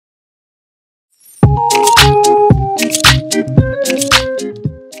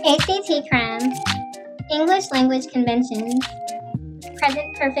Tea Creme. English language conventions.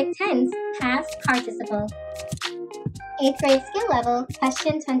 Present perfect tense, past participle. 8th grade skill level,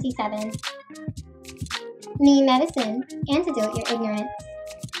 question 27. Memedicined, antidote your ignorance.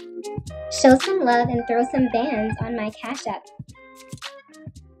 Show some love and throw some bands on my Cash App.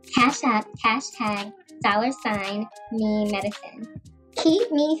 Cash App, hashtag, $, memedicine. Keep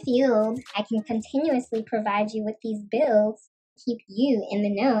me fueled. I can continuously provide you with these builds, keep you in the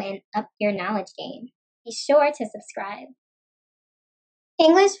know and up your knowledge game. Be sure to subscribe.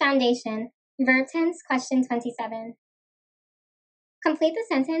 English Foundation, Verb Tense, question 27. Complete the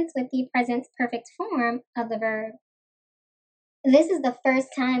sentence with the present perfect form of the verb. This is the first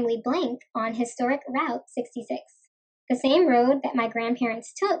time we blank on historic Route 66, the same road that my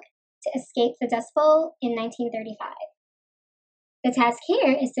grandparents took to escape the Dust Bowl in 1935. The task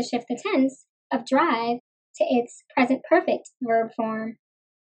here is to shift the tense of drive to its present perfect verb form.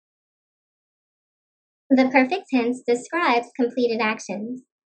 The perfect tense describes completed actions.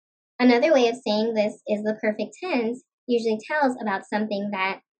 Another way of saying this is the perfect tense usually tells about something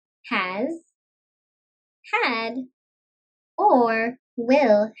that has, had, or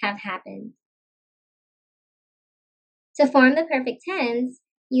will have happened. To form the perfect tense,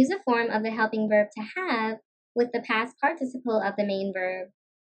 use a form of the helping verb to have with the past participle of the main verb.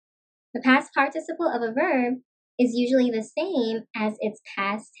 The past participle of a verb is usually the same as its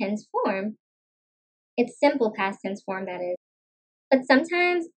past tense form. Its simple past tense form, that is. But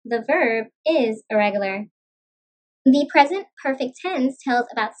sometimes the verb is irregular. The present perfect tense tells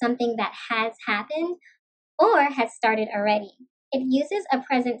about something that has happened or has started already. It uses a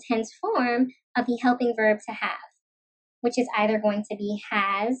present tense form of the helping verb to have, which is either going to be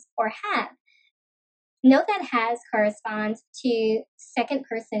has or have. Note that has corresponds to second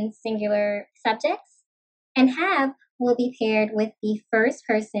person singular subjects, and have will be paired with the first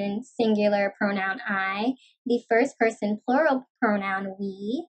person singular pronoun I, the first person plural pronoun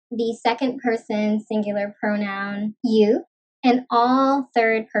we, the second person singular pronoun you, and all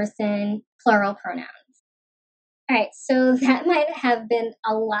third person plural pronouns. All right, so that might have been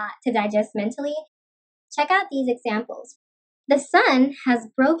a lot to digest mentally. Check out these examples. The sun has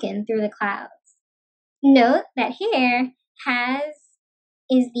broken through the clouds. Note that here, has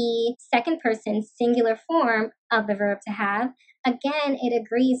is the second person singular form of the verb to have. Again, it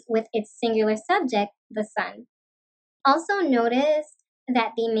agrees with its singular subject, the sun. Also notice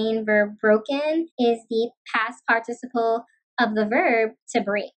that the main verb broken is the past participle of the verb to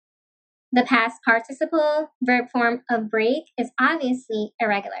break. The past participle verb form of break is obviously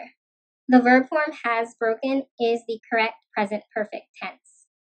irregular. The verb form has broken is the correct present perfect tense.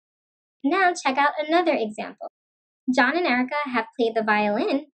 Now check out another example. John and Erica have played the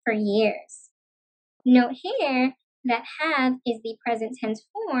violin for years. Note here that have is the present tense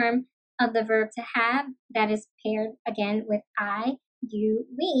form of the verb to have that is paired again with I, you,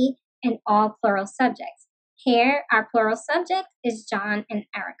 we, and all plural subjects. Here, our plural subject is John and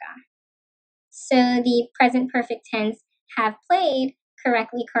Erica. So the present perfect tense have played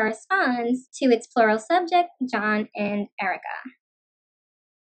correctly corresponds to its plural subject, John and Erica.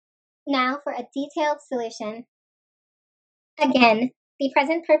 Now for a detailed solution. Again, the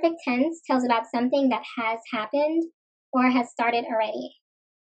present perfect tense tells about something that has happened or has started already.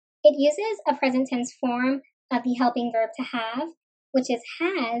 It uses a present tense form of the helping verb to have, which is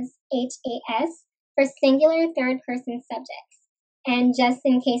has, H-A-S, for singular third person subjects. And just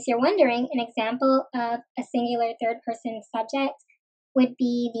in case you're wondering, an example of a singular third person subject would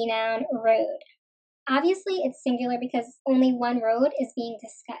be the noun road. Obviously, it's singular because only one road is being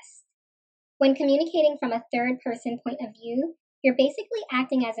discussed. When communicating from a third person point of view, you're basically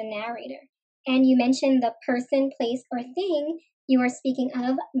acting as a narrator, and you mention the person, place, or thing you are speaking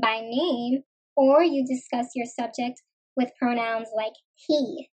of by name, or you discuss your subject with pronouns like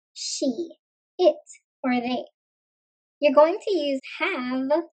he, she, it, or they. You're going to use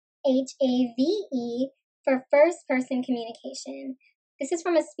have, H-A-V-E, for first person communication. This is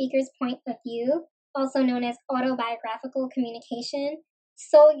from a speaker's point of view, also known as autobiographical communication.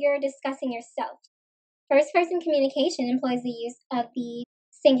 So you're discussing yourself. First-person communication employs the use of the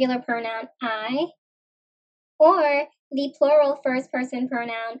singular pronoun I or the plural first-person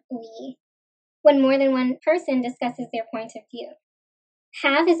pronoun we when more than one person discusses their point of view.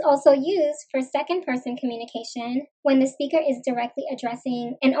 Have is also used for second-person communication when the speaker is directly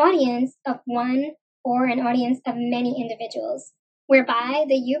addressing an audience of one or an audience of many individuals, whereby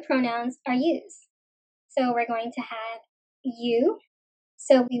the you pronouns are used. So we're going to have you.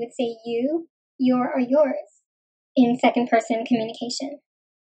 So we would say you, your, or yours in second person communication.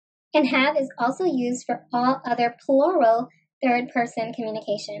 And have is also used for all other plural third person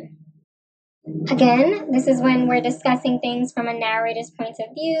communication. Again, this is when we're discussing things from a narrator's point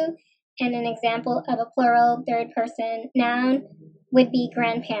of view, and an example of a plural third person noun would be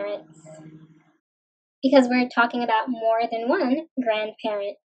grandparents, because we're talking about more than one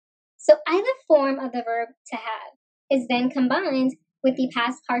grandparent. So either form of the verb to have is then combined with the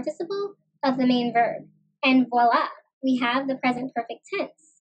past participle of the main verb, and voila, we have the present perfect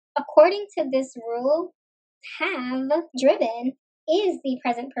tense. According to this rule, have driven is the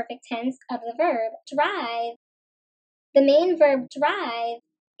present perfect tense of the verb drive. The main verb drive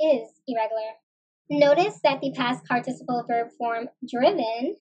is irregular. Notice that the past participle verb form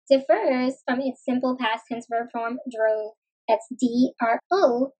driven differs from its simple past tense verb form drove. That's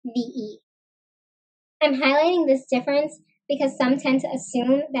D-R-O-V-E. I'm highlighting this difference because some tend to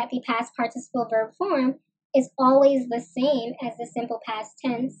assume that the past participle verb form is always the same as the simple past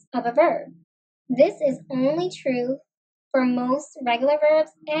tense of a verb. This is only true for most regular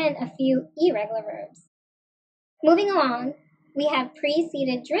verbs and a few irregular verbs. Moving along, we have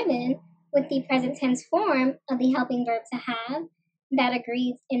preceded driven with the present tense form of the helping verb to have that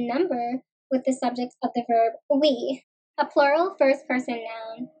agrees in number with the subject of the verb we, a plural first person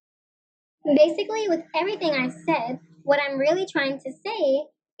noun. Basically, with everything I've said, what I'm really trying to say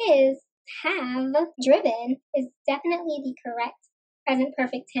is have driven is definitely the correct present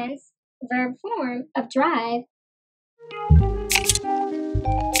perfect tense verb form of drive